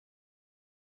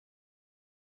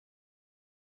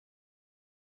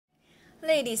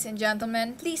Ladies and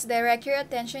gentlemen, please direct your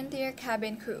attention to your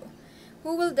cabin crew,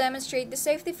 who will demonstrate the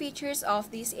safety features of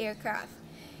this aircraft.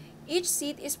 Each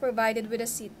seat is provided with a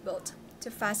seat belt. To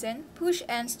fasten, push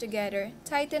ends together,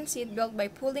 tighten seat belt by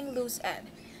pulling loose end.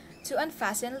 To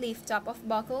unfasten, lift top of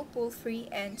buckle, pull free,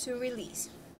 and to release.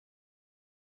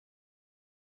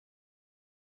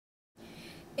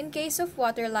 In case of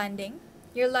water landing,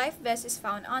 your life vest is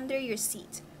found under your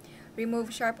seat.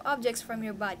 Remove sharp objects from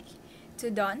your body.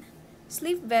 To don,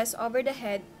 slip vest over the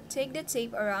head, take the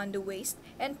tape around the waist,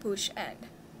 and push end.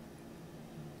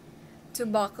 To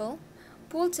buckle,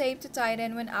 pull tape to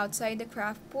tighten when outside the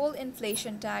craft, pull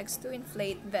inflation tags to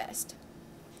inflate vest.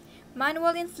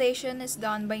 Manual inflation is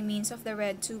done by means of the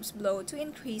red tubes blow to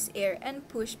increase air and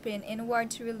push pin inward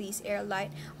to release air.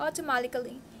 Light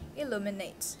automatically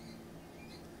illuminates.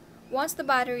 Once the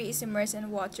battery is immersed in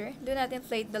water, do not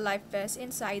inflate the life vest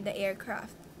inside the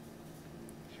aircraft.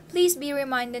 Please be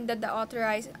reminded that the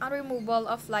authorized removal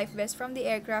of life vest from the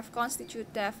aircraft constitutes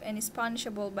theft and is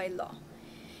punishable by law.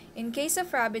 In case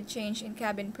of rapid change in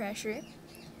cabin pressure,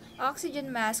 oxygen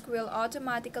mask will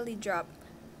automatically drop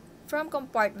from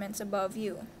compartments above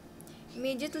you.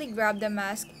 Immediately grab the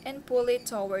mask and pull it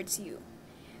towards you.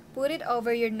 Put it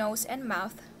over your nose and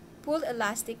mouth. Pull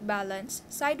elastic balance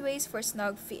sideways for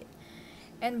snug fit,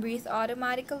 and breathe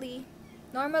automatically.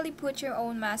 Normally put your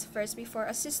own mask first before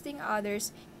assisting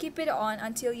others. Keep it on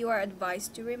until you are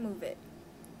advised to remove it.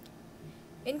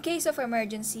 In case of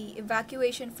emergency,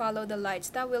 evacuation, follow the lights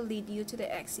that will lead you to the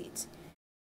exits.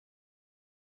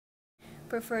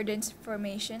 For further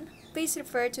information, please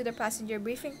refer to the passenger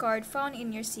briefing card found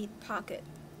in your seat pocket.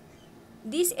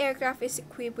 This aircraft is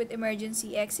equipped with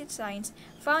emergency exit signs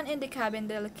found in the cabin.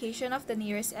 The location of the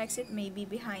nearest exit may be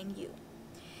behind you.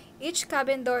 Each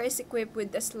cabin door is equipped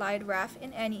with a slide raft.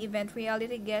 In any event,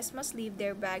 reality guests must leave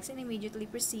their bags and immediately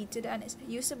proceed to the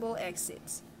unusable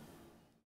exits.